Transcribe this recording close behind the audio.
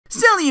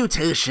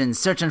Salutations!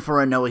 Searching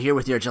for a Noah here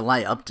with your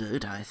July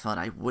update. I thought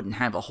I wouldn't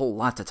have a whole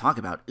lot to talk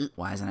about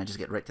wise, and I just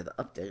get right to the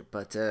update,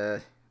 but,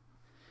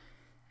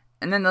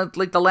 and then,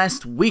 like, the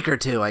last week or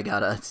two, I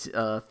got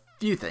a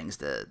few things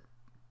to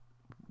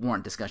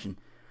warrant discussion.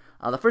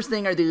 The first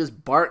thing are these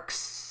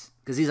Barq's,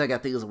 because these I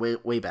got these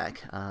way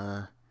back.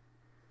 The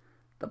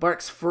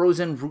Barq's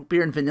frozen root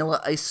beer and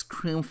vanilla ice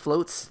cream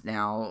floats.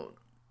 Now,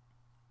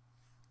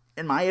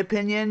 in my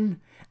opinion,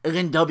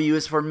 A&W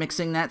is for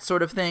mixing that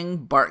sort of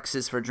thing. Barq's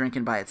is for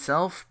drinking by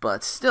itself,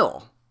 but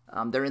still,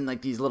 they're in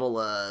like these little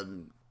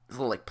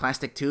like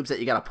plastic tubes that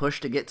you gotta push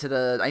to get to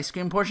the ice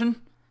cream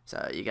portion.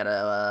 So you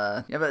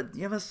gotta you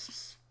have a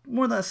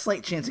more than a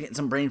slight chance of getting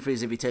some brain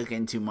freeze if you take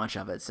in too much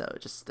of it. So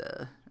just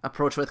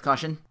approach with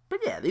caution. But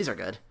yeah, these are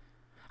good.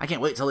 I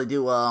can't wait till they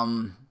do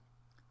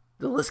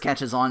the list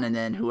catches on, and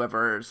then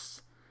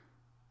whoever's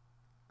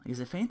is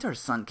it Fanta or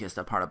Sunkist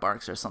a part of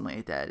Barq's or something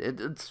like that.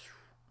 It's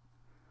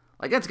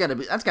like that's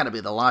gotta be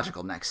the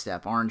logical next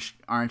step. Orange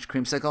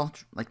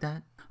creamsicle like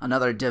that.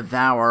 Another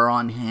Devour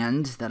on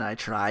hand that I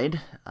tried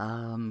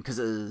because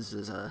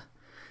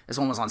this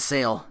one was on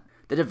sale.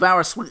 The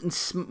Devour sweet and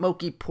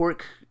smoky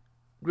pork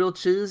grilled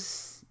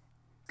cheese.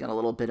 Got a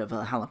little bit of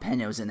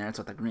jalapenos in there. That's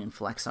what the green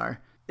flecks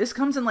are. This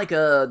comes in like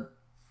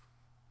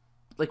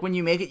when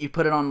you make it, you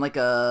put it on like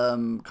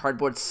a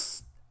cardboard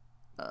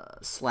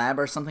slab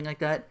or something like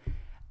that.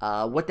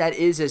 What that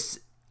is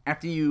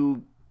after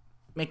you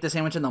make the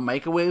sandwich in the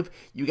microwave,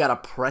 you gotta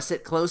press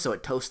it close so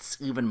it toasts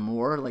even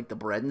more, like the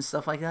bread and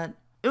stuff like that.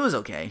 It was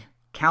okay.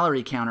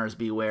 Calorie counters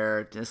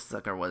beware. This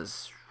sucker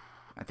was,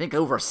 I think,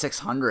 over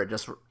 600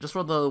 just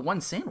for the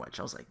one sandwich.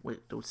 I was like,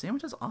 wait, do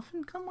sandwiches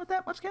often come with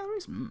that much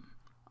calories?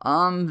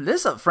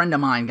 This a friend of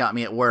mine got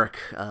me at work.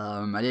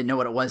 I didn't know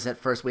what it was at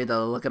first. We had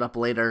to look it up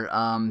later.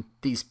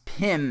 These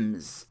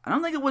Pims. I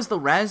don't think it was the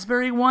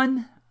raspberry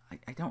one.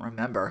 I don't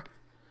remember.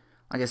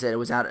 Like I said,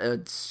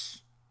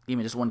 it's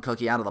even just one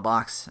cookie out of the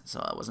box, so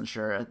I wasn't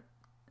sure.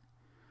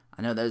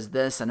 I know there's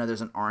this. I know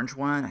there's an orange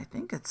one. I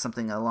think it's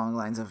something along the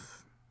lines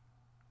of,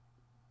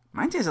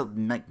 mine tastes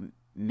like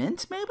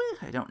mint, maybe?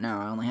 I don't know.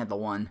 I only had the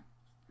one.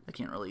 I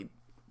can't really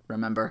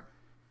remember.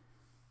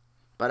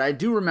 But I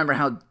do remember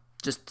how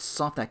just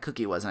soft that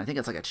cookie was, and I think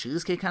it's like a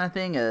cheesecake kind of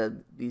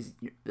thing. These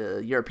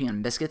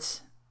European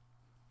biscuits.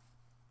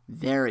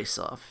 Very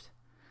soft.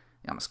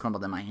 It almost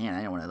crumbled in my hand. I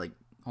didn't want to like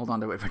hold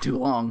on to it for too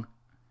long.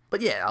 But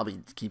yeah, I'll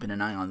be keeping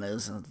an eye on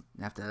those.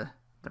 They're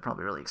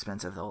probably really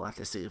expensive, though. I'll have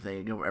to see if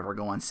they ever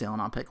go on sale,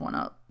 and I'll pick one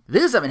up.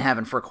 These I've been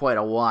having for quite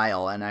a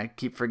while, and I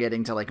keep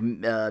forgetting to like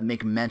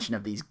make mention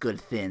of these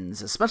Good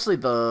Thins, especially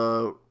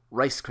the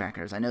rice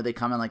crackers. I know they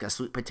come in like a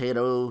sweet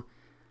potato.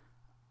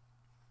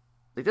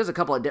 Like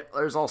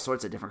there's all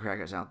sorts of different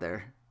crackers out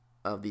there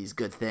of these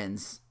Good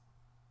Thins.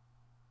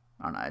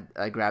 I don't know.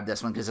 I grabbed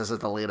this one because this is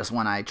the latest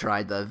one I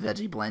tried, the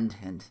veggie blend,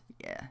 and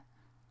yeah.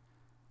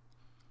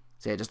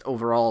 So yeah, just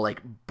overall,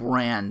 like,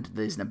 brand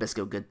these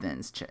Nabisco Good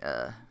Thins.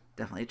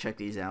 Definitely check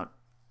these out.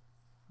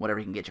 Whatever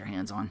you can get your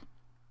hands on.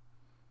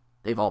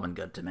 They've all been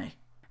good to me.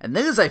 And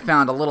these I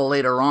found a little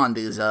later on,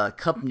 these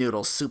cup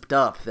noodles souped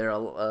up.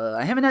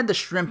 I haven't had the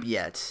shrimp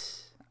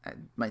yet. I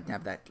might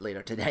have that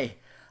later today.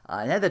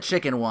 I had the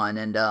chicken one,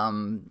 and,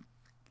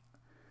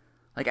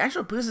 like,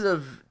 actual pieces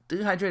of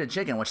dehydrated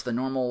chicken, which the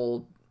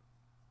normal...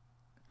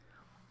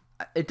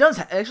 It does,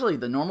 actually,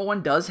 the normal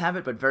one does have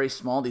it, but very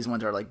small. These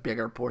ones are like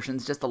bigger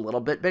portions, just a little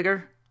bit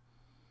bigger.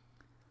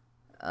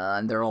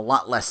 And they're a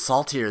lot less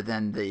saltier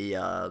than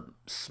the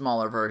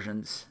smaller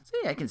versions. So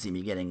yeah, I can see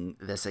me getting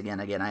this again.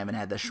 Again, I haven't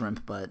had the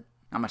shrimp, but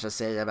not much to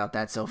say about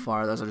that so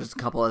far. Those are just a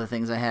couple of the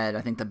things I had.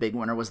 I think the big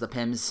winner was the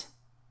Pims.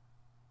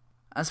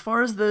 As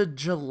far as the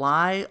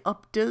July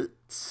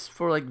updates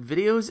for like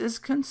videos is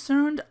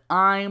concerned,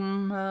 I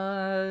don't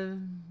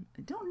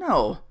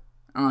know.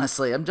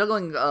 Honestly, I'm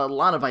juggling a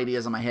lot of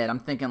ideas in my head. I'm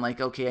thinking, like,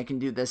 okay, I can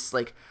do this.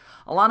 Like,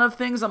 a lot of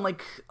things, I'm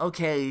like,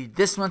 okay,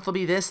 this month will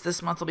be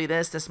this month will be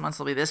this month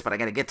will be this, but I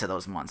gotta get to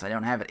those months. I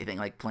don't have anything,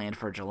 like, planned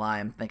for July.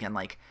 I'm thinking,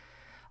 like,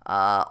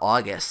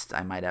 August,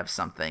 I might have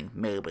something.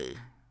 Maybe.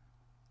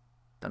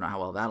 Don't know how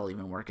well that'll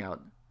even work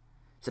out.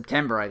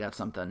 September, I got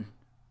something.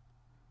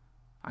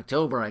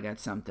 October, I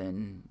got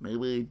something.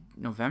 Maybe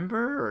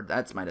November? Or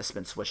that might have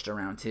been switched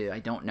around, too. I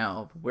don't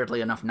know. Weirdly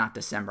enough, not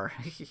December.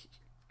 The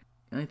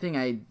only thing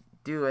I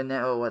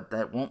know what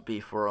that won't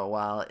be for a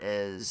while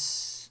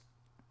is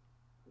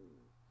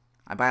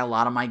I buy a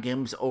lot of my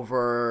games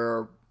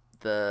over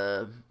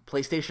the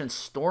PlayStation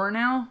Store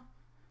now,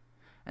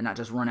 and not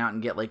just run out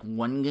and get like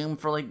one game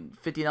for like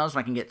 $50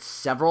 when I can get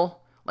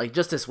several. Like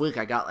just this week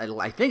I got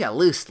I think at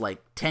least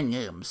like 10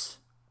 games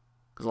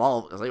because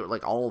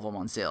all of them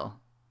on sale.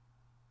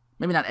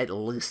 Maybe not at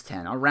least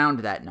 10,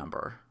 around that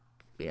number.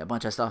 Yeah, a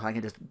bunch of stuff I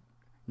can just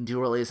do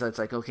release. So it's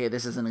like, okay,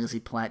 this is an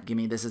easy plat,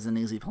 gimme. This is an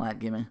easy plat,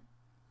 gimme.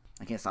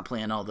 I can't stop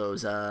playing all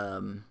those.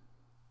 One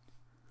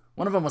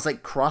of them was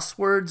like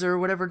Crosswords or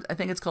whatever I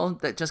think it's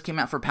called that just came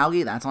out for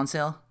Palgi. That's on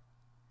sale.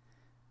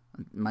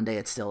 Monday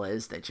it still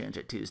is. They changed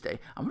it Tuesday.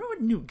 I wonder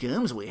what new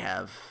games we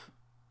have.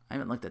 I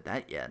haven't looked at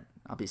that yet.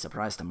 I'll be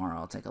surprised tomorrow.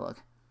 I'll take a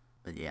look.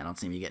 But yeah, I don't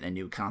see me getting a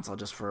new console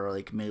just for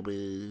like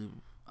maybe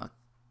a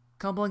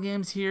couple of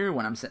games here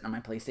when I'm sitting on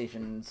my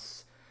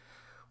PlayStations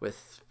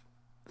with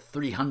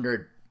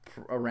 300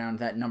 around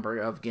that number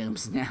of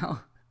games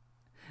now.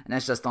 And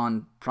that's just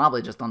on,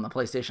 probably just on the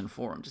PlayStation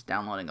 4. I'm just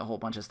downloading a whole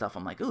bunch of stuff.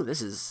 I'm like, ooh,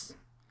 this is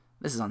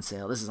on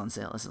sale, this is on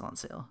sale, this is on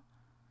sale.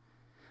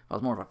 If I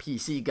was more of a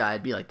PC guy,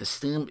 it'd be like the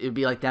Steam, it'd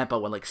be like that,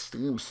 but with like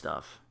Steam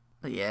stuff.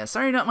 But yeah,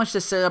 sorry, not much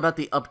to say about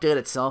the update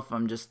itself.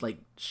 I'm just like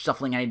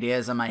shuffling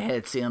ideas in my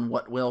head, seeing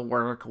what will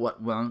work,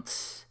 what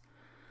won't.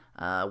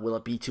 Will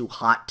it be too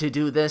hot to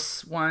do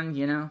this one,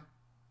 you know?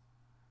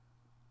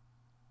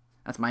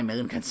 That's my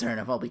main concern,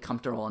 if I'll be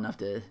comfortable enough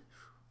to...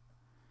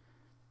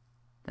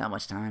 That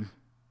much time.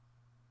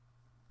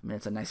 I mean,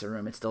 it's a nicer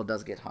room. It still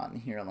does get hot in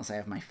here unless I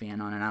have my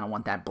fan on, and I don't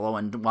want that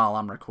blowing while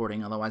I'm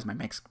recording, otherwise my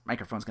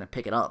microphone's going to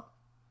pick it up.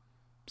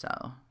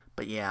 So...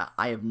 But yeah,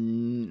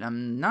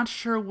 I'm not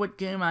sure what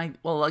game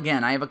well,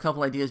 again, I have a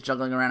couple ideas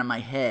juggling around in my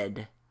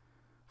head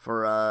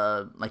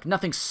for, like,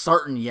 nothing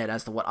certain yet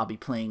as to what I'll be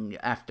playing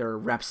after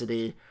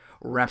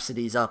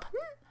Rhapsody's up.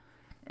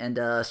 And,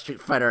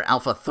 Street Fighter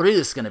Alpha 3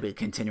 is going to be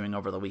continuing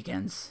over the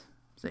weekends.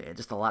 So yeah,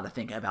 just a lot of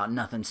thinking about,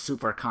 nothing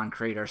super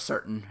concrete or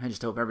certain. I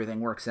just hope everything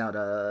works out,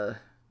 the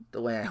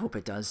way I hope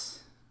it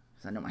does.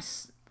 Because I know my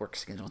work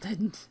schedule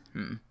didn't.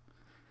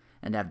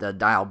 And have to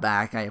dial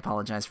back, I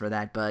apologize for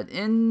that, but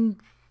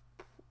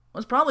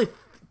was probably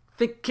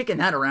kicking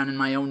that around in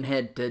my own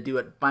head to do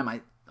it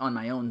on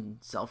my own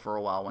self for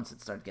a while once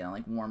it started getting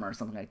like warmer or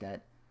something like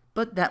that.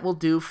 But that will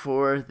do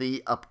for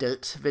the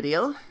update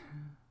video.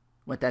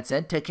 With that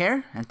said, take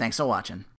care, and thanks for watching.